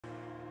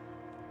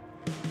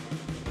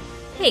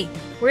Hey,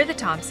 we're the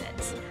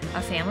Thompsons,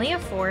 a family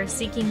of 4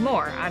 seeking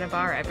more out of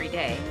our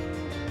everyday,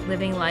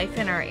 living life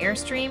in our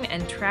Airstream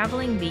and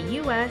traveling the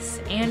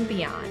US and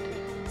beyond.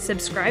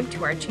 Subscribe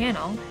to our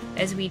channel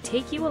as we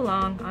take you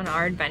along on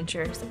our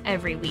adventures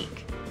every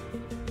week.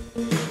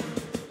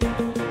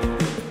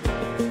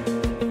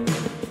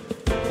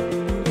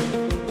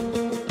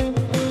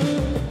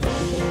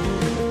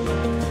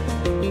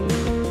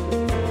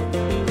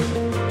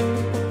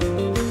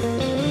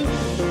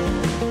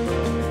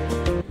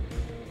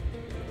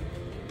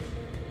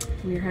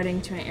 We're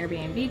heading to an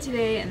Airbnb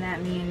today, and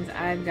that means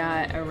I've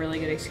got a really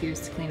good excuse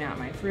to clean out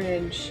my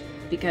fridge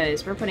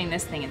because we're putting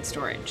this thing in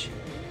storage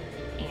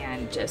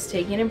and just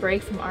taking a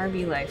break from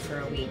RV life for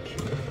a week.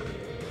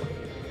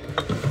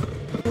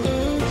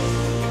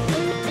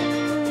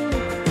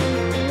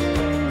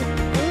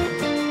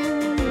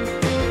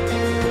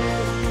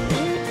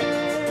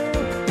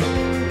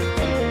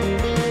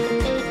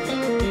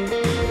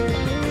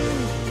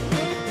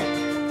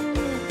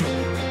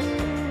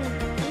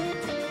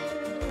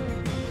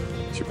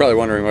 You're probably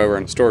wondering why we're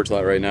in a storage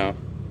lot right now.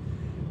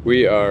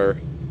 We are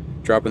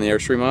dropping the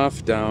Airstream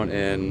off down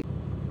in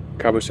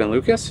Cabo San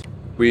Lucas.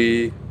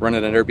 We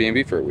rented an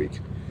Airbnb for a week.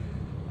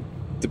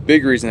 The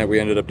big reason that we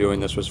ended up doing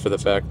this was for the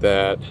fact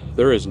that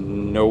there is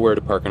nowhere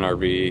to park an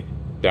RV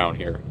down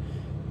here.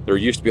 There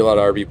used to be a lot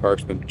of RV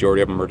parks, but the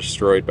majority of them were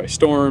destroyed by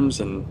storms,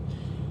 and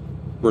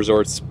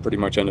resorts pretty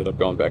much ended up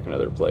going back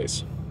another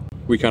place.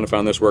 We kind of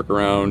found this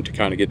workaround to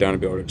kind of get down and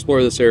be able to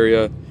explore this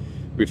area.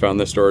 We found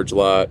this storage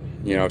lot,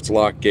 you know, it's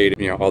locked,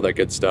 gated, you know, all that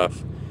good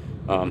stuff.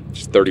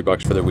 Just 30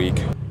 bucks for the week.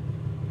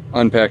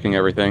 Unpacking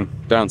everything.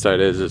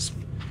 Downside is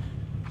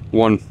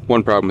one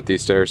problem with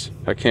these stairs.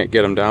 I can't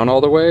get them down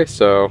all the way,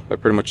 so I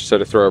pretty much just had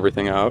to throw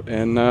everything out,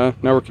 and now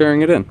we're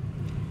carrying it in.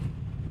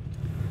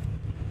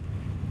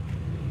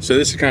 So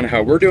this is kind of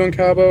how we're doing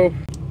Cabo.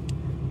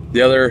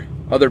 The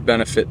other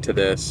benefit to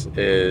this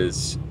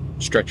is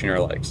stretching our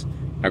legs.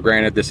 Now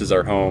granted, this is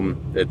our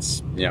home.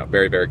 It's, you know,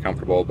 very, very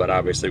comfortable, but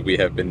obviously we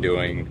have been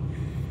doing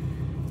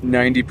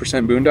 90%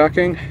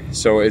 boondocking,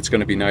 so it's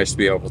going to be nice to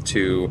be able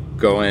to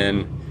go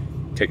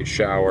in, take a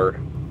shower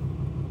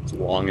as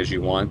long as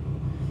you want,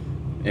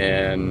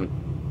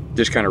 and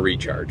just kind of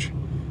recharge.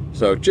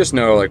 So just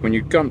know, like, when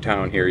you come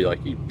down here,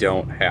 you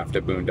don't have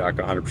to boondock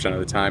 100% of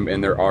the time,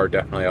 and there are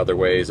definitely other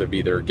ways of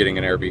either getting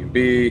an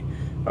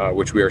Airbnb,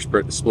 which we are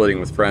splitting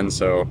with friends,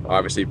 so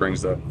obviously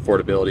brings the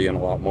affordability in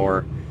a lot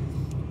more.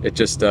 It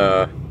just,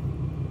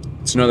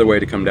 it's another way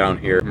to come down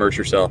here, immerse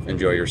yourself,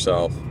 enjoy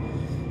yourself,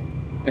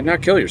 and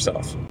not kill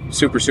yourself.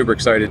 Super, super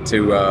excited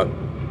to,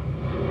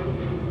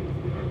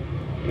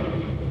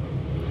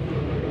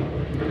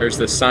 there's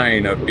the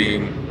sign of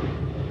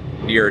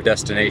being near a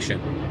destination.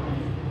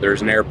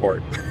 There's an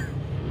airport.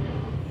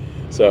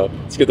 So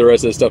let's get the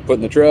rest of this stuff put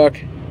in the truck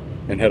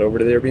and head over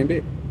to the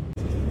Airbnb.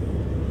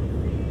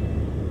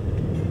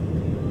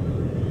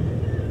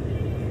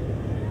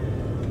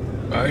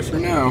 Bye for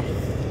now.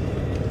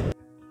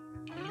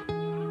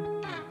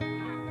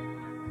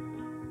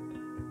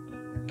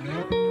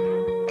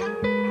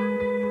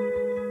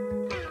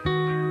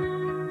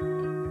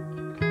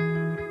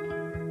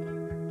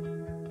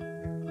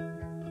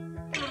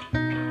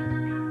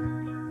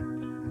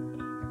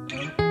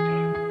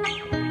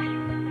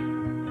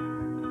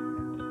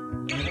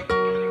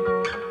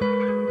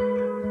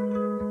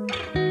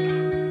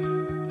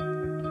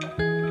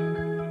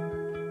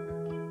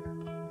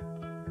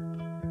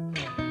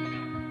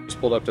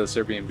 Pulled up to this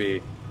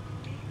Airbnb.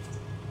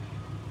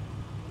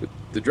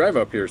 The drive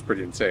up here is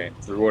pretty insane.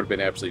 There would have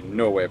been absolutely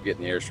no way of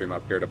getting the Airstream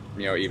up here to,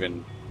 you know,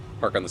 even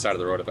park on the side of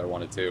the road if I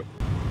wanted to.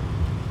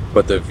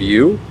 But the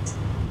view,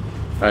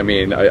 I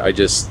mean, I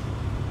just,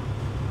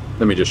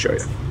 let me just show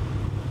you.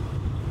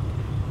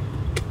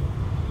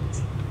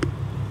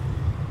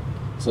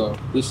 So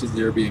this is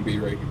the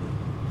Airbnb right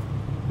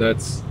here.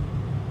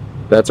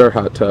 That's our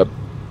hot tub.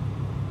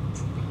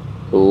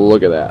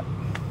 Look at that.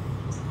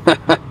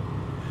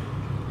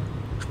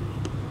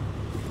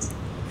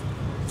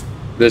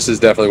 This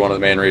is definitely one of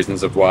the main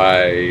reasons of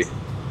why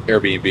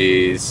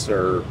Airbnbs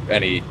or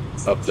any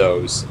of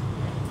those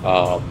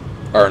are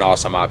an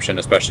awesome option,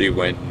 especially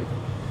when,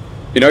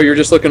 you know, you're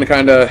just looking to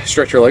kind of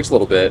stretch your legs a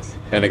little bit.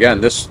 And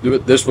again, this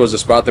was a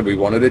spot that we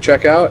wanted to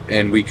check out,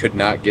 and we could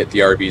not get the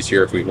RVs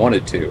here if we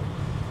wanted to.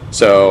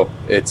 So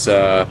it's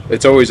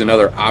always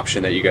another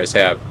option that you guys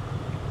have.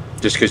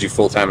 Just because you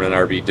full-time in an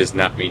RV does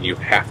not mean you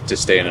have to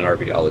stay in an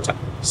RV all the time.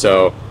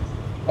 So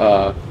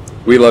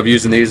we love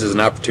using these as an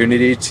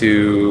opportunity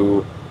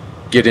to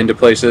get into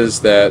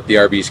places that the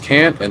RVs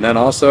can't, and then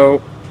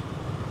also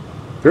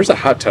there's a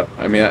hot tub.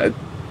 I mean, I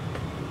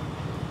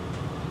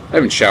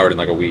haven't showered in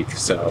like a week,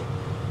 so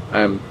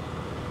I'm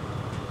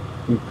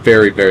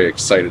very, very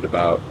excited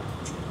about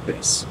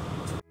this.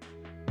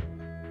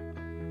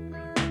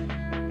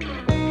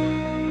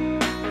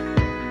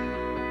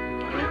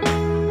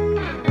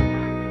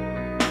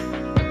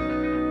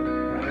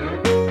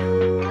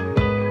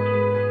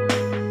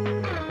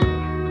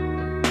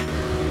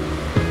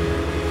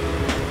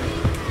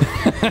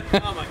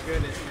 Oh my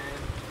goodness, man.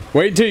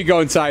 Wait until you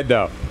go inside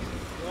though.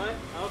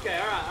 What?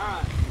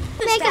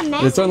 make a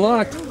mess. It's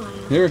unlocked.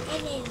 Here.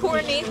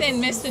 Poor Nathan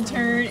missed a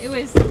turn. It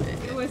was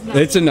not.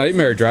 It's a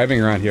nightmare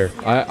driving around here.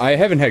 I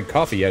haven't had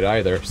coffee yet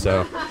either,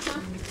 so.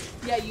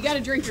 Yeah, you gotta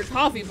drink your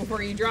coffee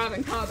before you drive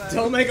in Cabo.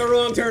 Don't make a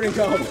wrong turn in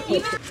Cabo.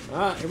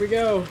 Ah, here we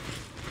go.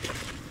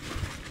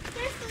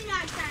 Definitely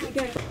not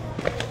trying.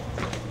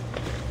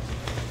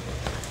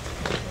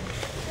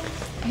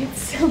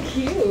 It's so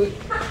cute.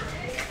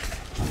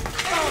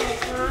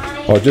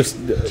 Oh, it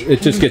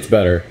just gets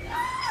better.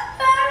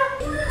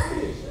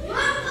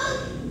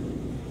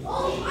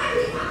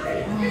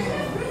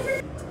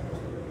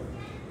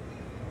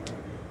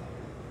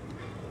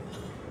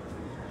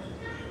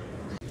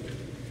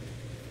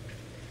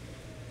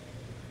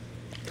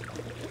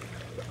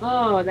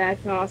 Oh,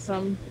 that's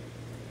awesome.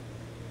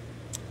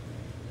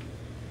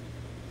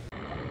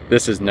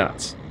 This is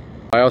nuts.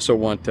 I also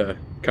want to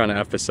kind of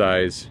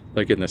emphasize,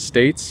 like in the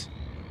States,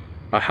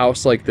 a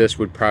house like this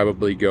would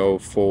probably go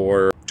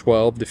for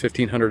 $1,200 to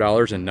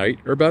 $1,500 a night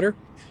or better.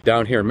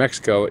 Down here in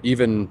Mexico,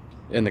 even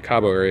in the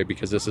Cabo area,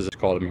 because this is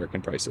called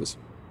American prices.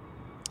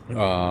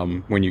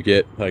 When you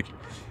get like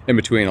in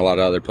between a lot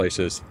of other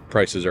places,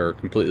 prices are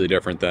completely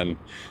different than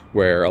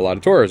where a lot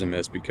of tourism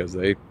is, because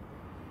they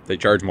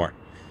charge more.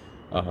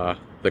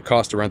 The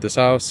cost to rent this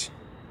house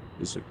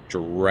is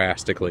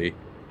drastically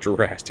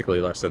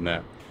less than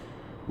that.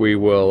 We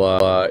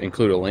will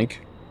include a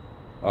link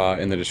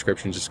in the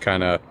description, just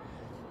kind of,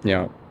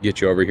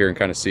 get you over here and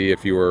kind of see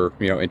if you were,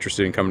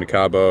 interested in coming to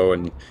Cabo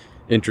and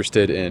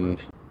interested in,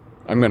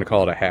 I'm going to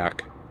call it a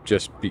hack,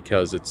 just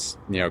because it's,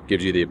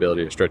 gives you the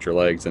ability to stretch your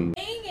legs and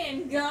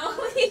And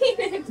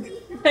going.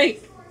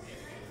 Like,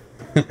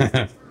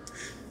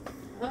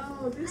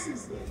 oh, this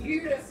is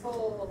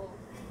beautiful.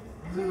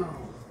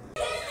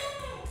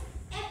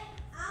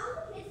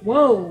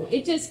 Whoa,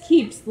 it just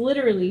keeps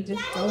literally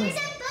just going. There's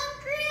a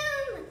bunk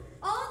room.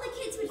 All the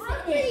kids would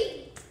fit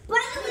in. By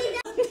the way,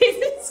 This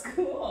is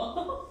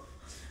cool.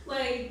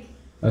 Like,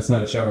 that's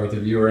not a shower with a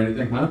view or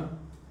anything, huh?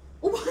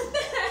 what the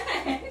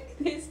heck?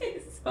 This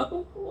is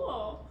so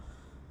cool.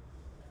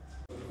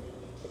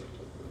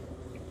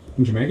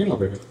 What you making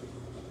over here?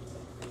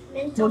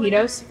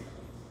 Mojitos.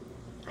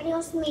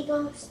 Adios,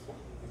 amigos.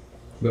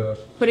 The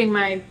Putting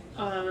my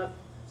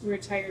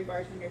retired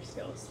bartender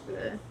skills for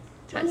the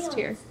test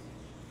here.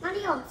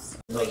 Adios.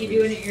 What you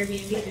do in an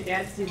Airbnb, the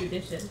dads do the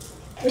dishes.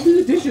 I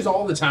do the dishes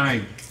all the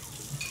time.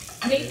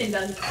 Nathan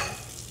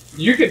does.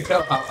 You can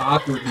tell how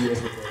awkward he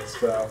is with this,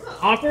 so.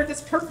 Awkward,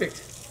 that's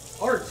perfect.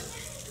 Art.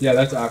 Yeah,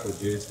 that's awkward,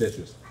 dude. It's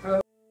dishes.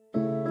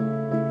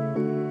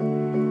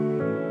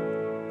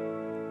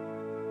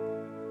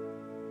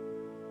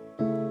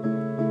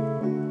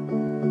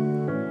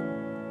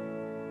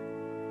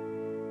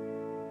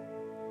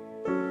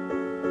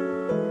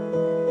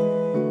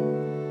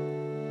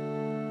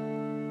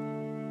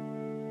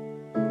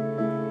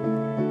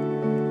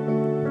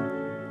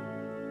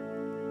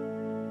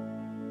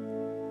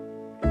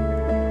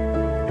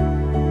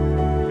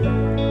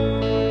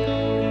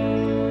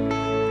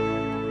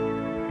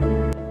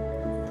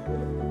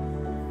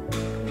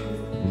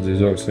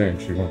 She's always saying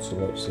she wants to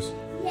love this. It's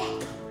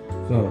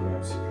not a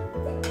mess.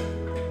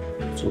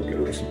 So we'll get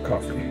her some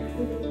coffee.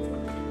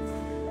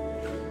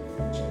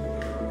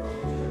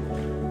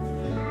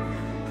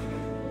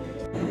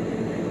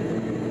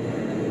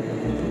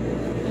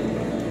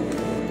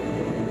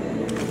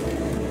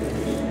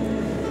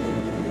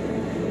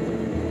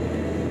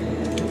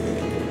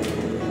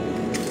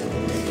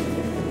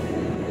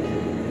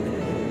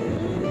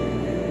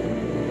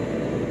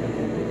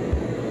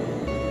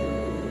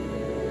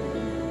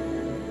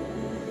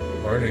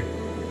 Morning.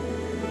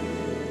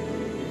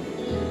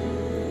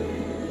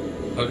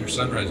 How's your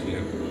sunrise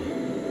view?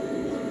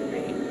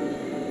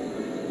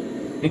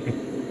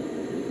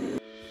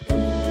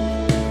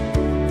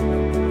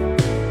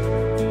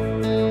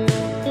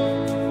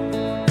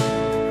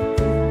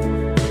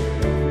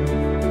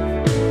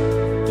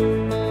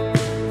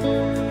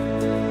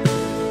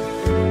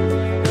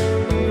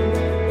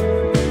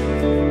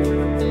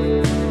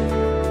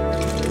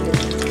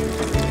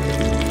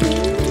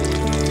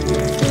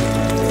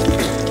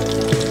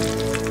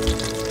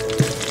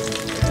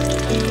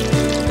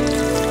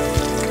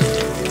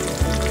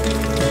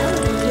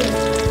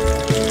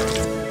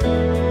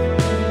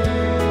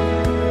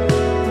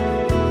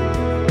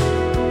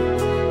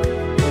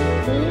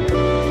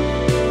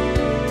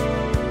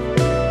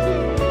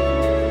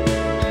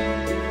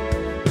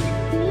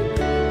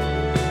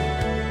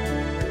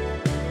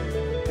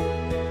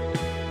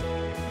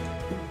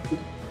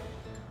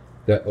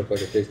 That look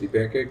like a tasty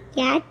pancake?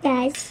 Yeah, it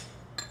does.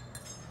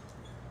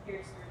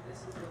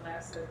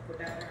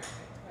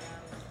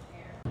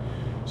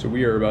 So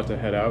we are about to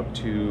head out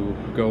to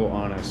go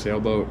on a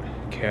sailboat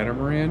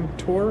catamaran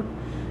tour.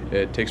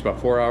 It takes about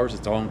 4 hours.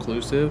 It's all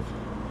inclusive,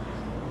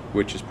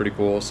 which is pretty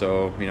cool.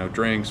 So,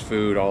 drinks,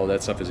 food, all of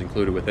that stuff is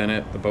included within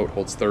it. The boat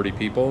holds 30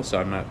 people, so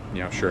I'm not,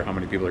 sure how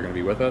many people are going to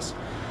be with us.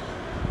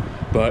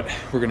 But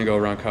we're going to go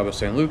around Cabo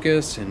San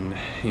Lucas and,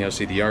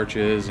 see the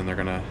arches, and they're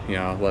going to,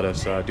 let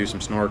us do some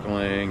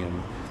snorkeling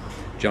and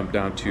jump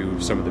down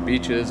to some of the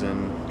beaches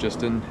and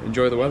just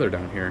enjoy the weather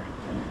down here.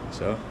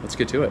 So let's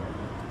get to it.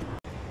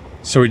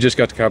 So we just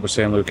got to Cabo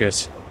San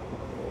Lucas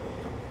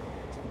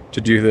to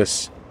do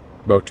this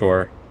boat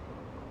tour.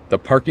 The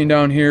parking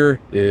down here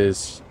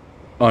is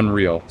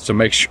unreal. So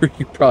make sure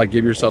you probably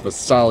give yourself a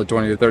solid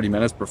 20 to 30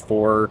 minutes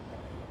before,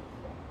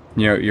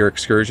 you know, your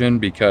excursion,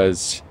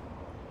 because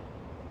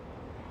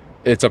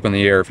it's up in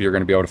the air if you're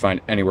going to be able to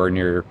find anywhere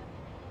near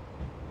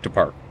to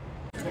park.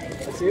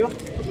 That's you?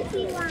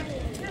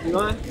 You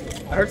want?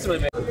 I heard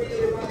somebody make.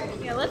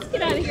 Yeah, let's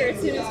get out of here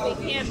as soon as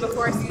we can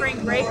before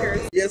spring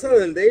breakers. Y esa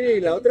del daily y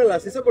la otra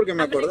las hice porque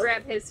me I'm gonna acordé.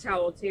 grab his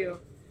towel too,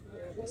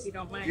 if you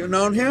don't mind. You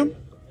know him?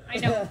 I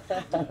know.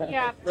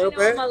 Yeah, I Little know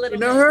bit? him a little You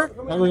know bit.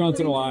 her? Every once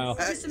in a while.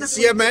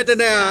 See you met in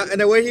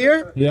the way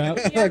here?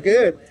 Yeah.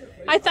 Good.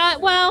 I thought,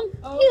 well,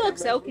 he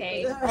looks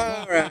okay.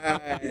 All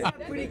right.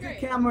 Pretty good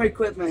camera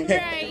equipment.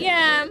 Right,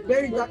 yeah.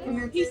 Very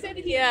documented. He said,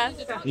 yeah.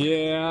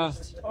 Yeah.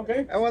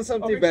 I want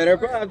something better,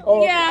 but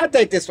Yeah. I'll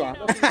take this one.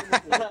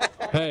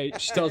 Hey,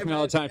 she tells me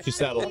all the time she's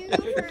settled.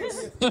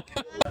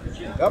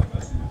 Yep.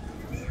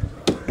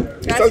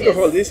 It's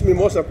alcohol. This is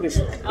mimosa, please.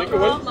 Take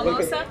Alcohol, one.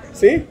 mimosa?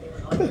 See?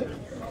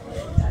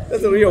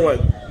 That's the real one.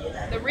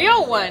 The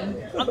real one.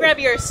 I'll grab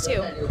yours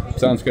too.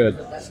 Sounds good.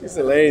 She's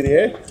a lady,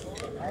 eh?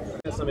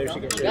 So maybe she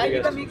can show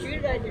you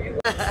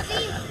guys.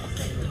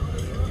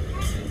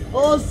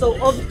 Also,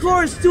 of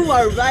course, to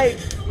our right,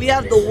 we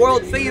have the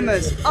world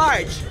famous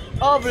Arch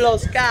of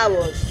Los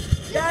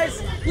Cabos.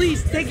 Guys,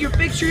 please take your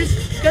pictures,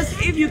 because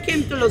if you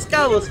came to Los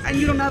Cabos and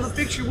you don't have a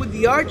picture with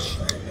the arch,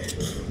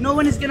 no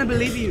one is gonna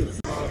believe you.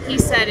 He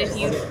said if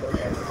you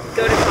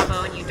go to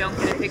Cabo and you don't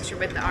get a picture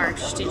with the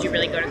arch, did you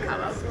really go to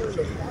Cabo?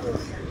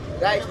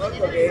 Guys,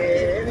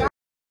 okay.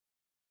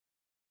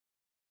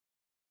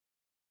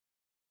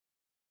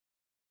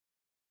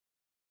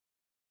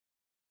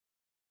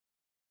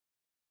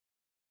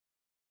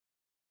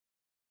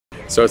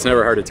 So it's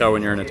never hard to tell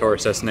when you're in a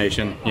tourist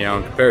destination, you know,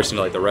 in comparison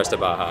to like the rest of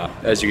Baja,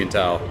 as you can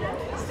tell.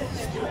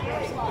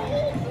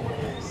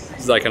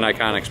 It's like an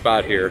iconic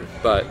spot here,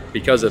 but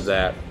because of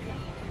that,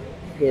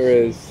 there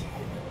is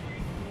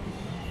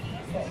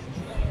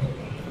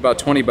about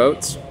 20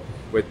 boats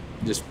with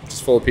just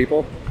full of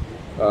people,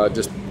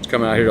 just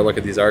coming out here to look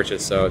at these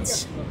arches. So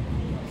is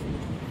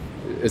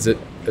it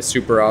a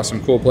super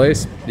awesome, cool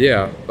place?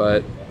 Yeah,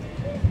 but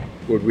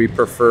would we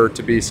prefer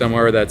to be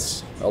somewhere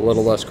that's a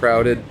little less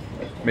crowded?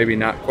 Maybe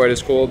not quite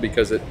as cool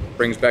because it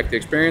brings back the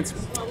experience?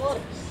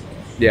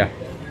 Yeah.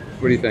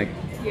 What do you think?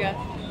 Yeah.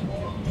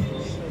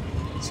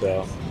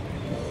 So,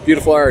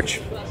 beautiful arch.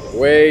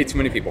 Way too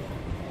many people.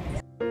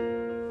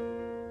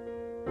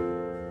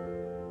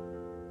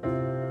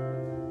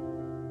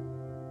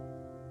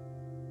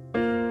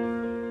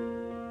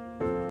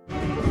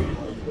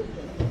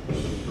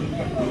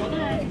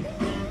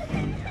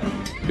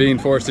 Being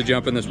forced to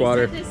jump in this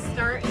water. Just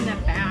start in the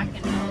back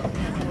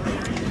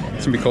and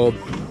It's gonna be cold.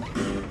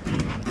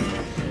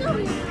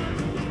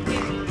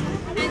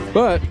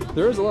 But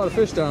there is a lot of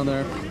fish down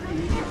there.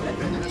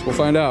 We'll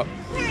find out.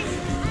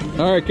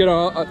 All right,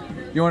 kiddo.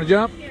 You want to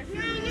jump?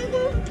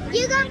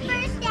 You go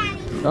first,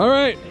 Daddy. All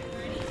right.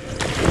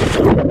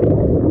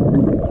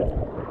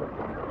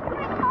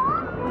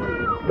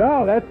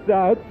 No,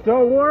 it's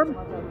so warm.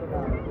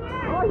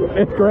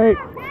 It's great.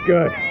 It's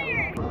good.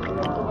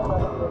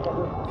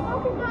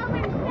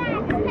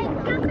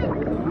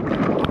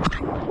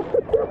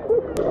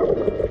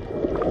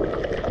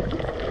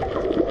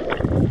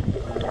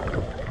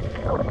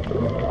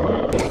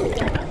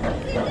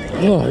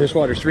 Oh, this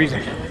water's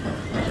freezing.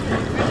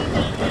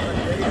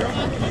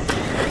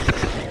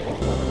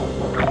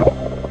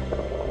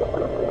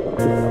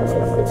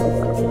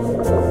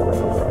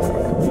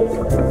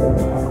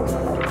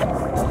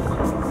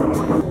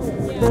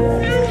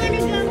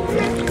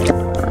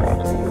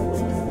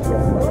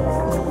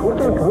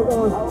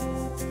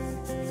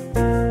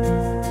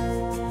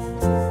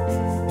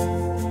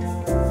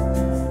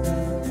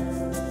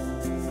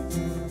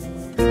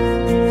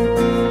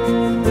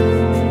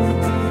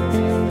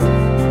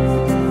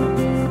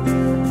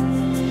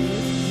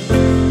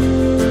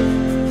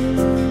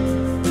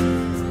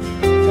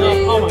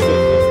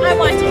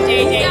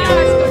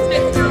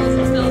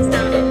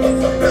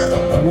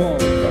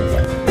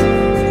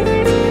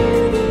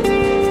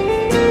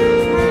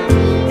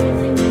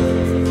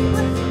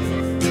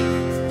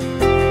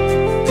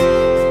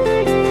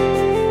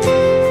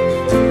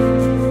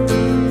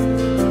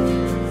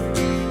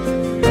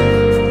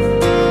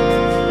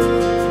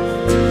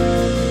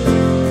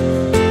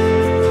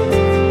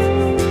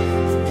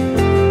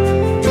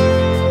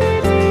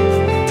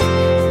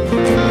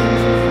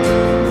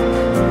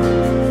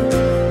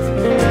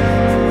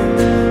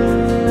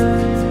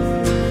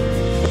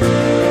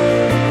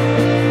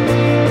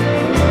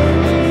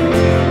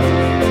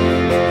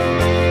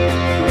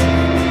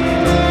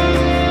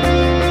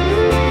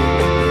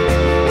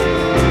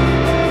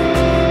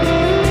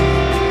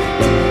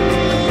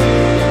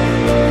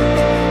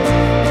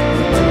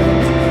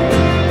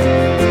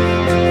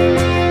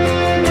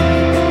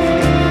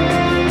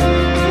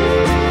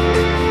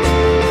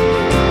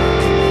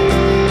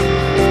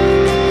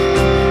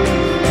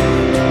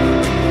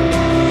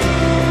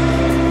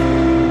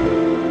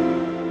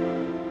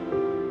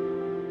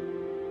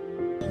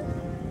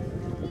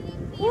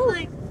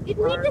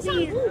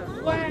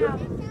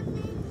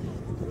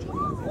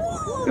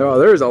 Oh,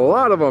 there's a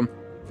lot of them.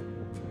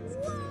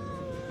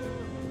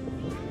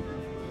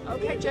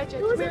 Okay, Judge,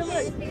 come here,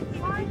 look.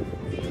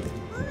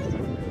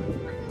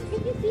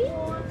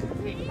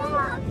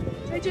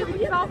 Judge,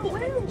 look at all the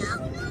whales.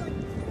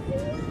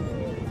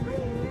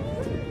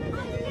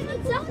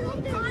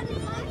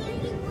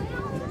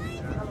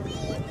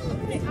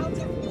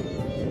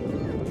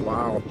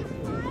 Wow.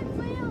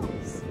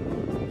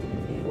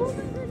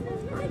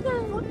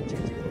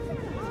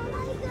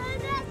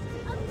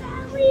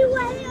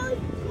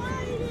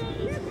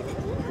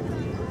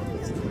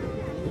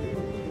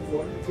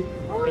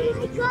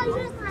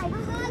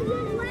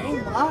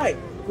 Oh my,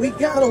 we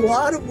got a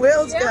lot of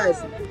whales,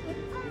 guys.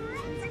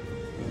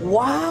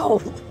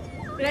 Wow.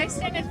 Did I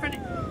stand in front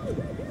of...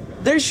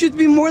 There should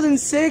be more than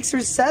 6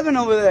 or 7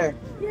 over there.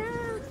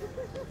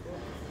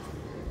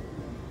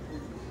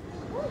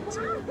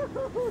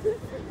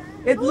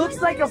 It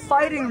looks like a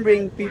fighting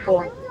ring,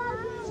 people.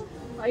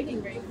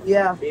 Fighting ring?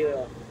 Yeah.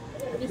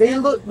 They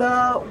look,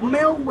 the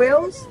male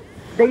whales,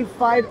 they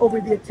fight over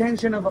the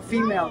attention of a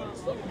female.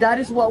 That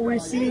is what we're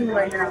seeing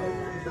right now.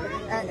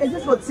 ¿Es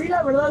es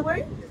Godzilla, verdad,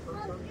 güey?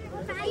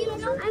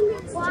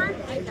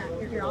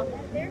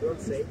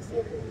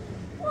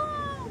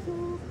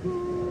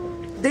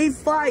 They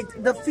fight.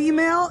 The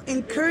female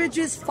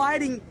encourages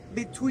fighting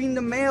between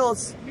the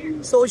males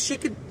so she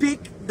could pick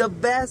the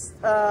best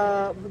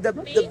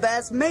the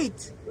best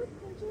mate.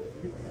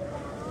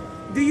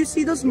 Do you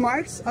see those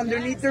marks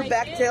underneath their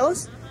back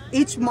tails?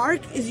 Each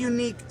mark is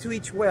unique to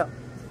each whale.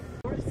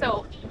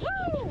 So,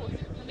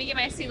 let me get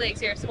my sea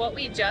legs here. So what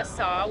we just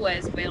saw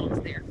was whales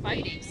there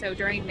fighting. So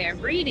during their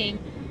breeding,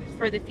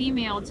 for the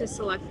female to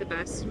select the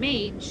best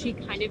mate, she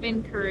kind of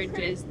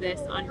encourages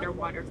this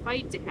underwater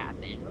fight to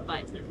happen.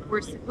 But we're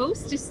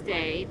supposed to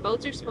stay,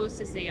 boats are supposed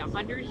to stay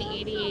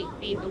 188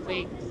 feet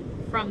away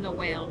from the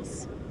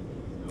whales.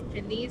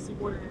 And these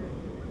were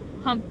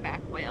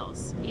humpback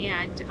whales.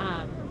 And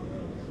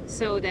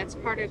so that's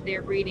part of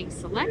their breeding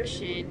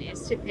selection,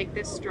 is to pick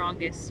the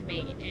strongest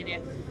mate.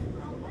 And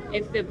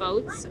if the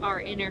boats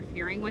are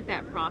interfering with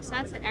that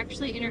process, it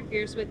actually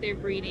interferes with their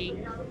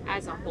breeding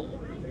as a whole.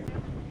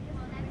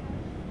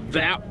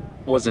 That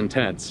was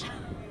intense.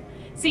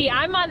 See,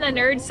 I'm on the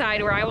nerd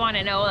side where I want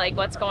to know like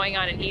what's going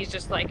on, and he's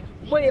just like,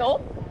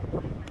 whale.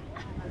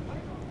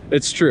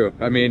 It's true.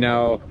 I mean,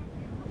 now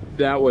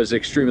that was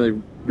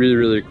extremely,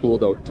 really cool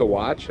to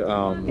watch.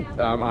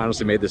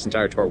 Honestly made this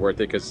entire tour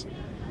worth it because,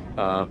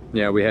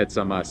 yeah, we had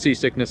some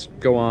seasickness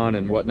go on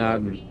and whatnot,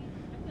 and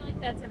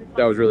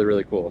that was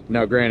really cool.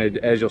 Now, granted,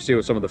 as you'll see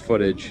with some of the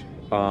footage,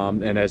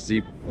 and as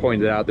Z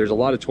pointed out, there's a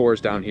lot of tours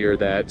down here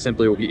that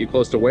simply will get you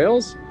close to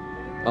whales,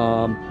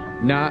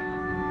 not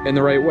in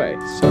the right way.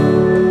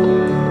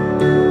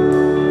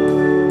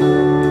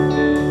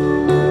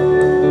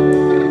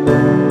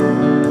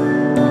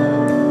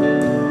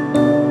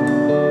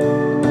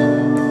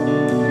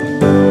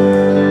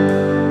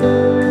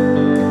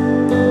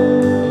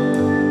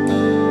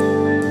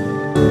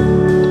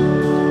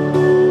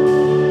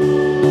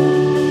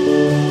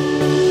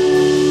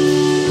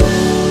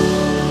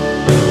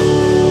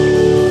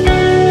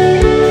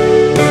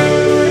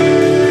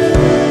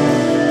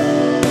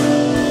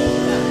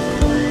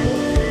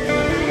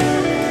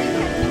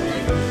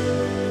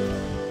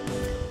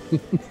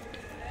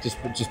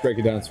 Just break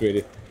it down,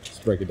 sweetie.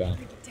 Just break it down.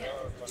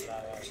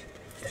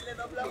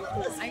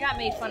 I got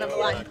made fun of a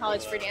lot in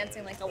college for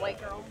dancing like a white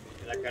girl.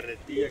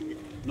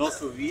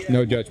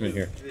 No judgment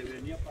here.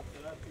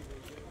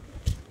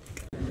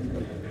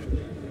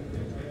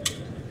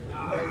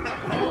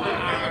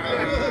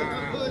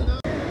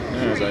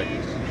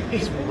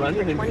 He's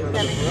running in front of the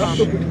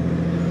road.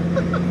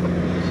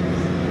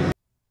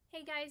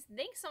 Hey guys,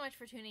 thanks so much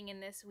for tuning in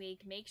this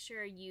week. Make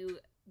sure you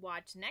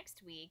watch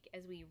next week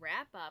as we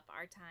wrap up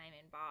our time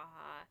in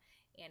Baja,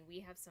 and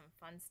we have some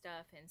fun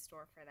stuff in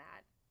store for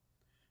that.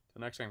 Till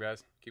next time,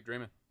 guys. Keep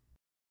dreaming.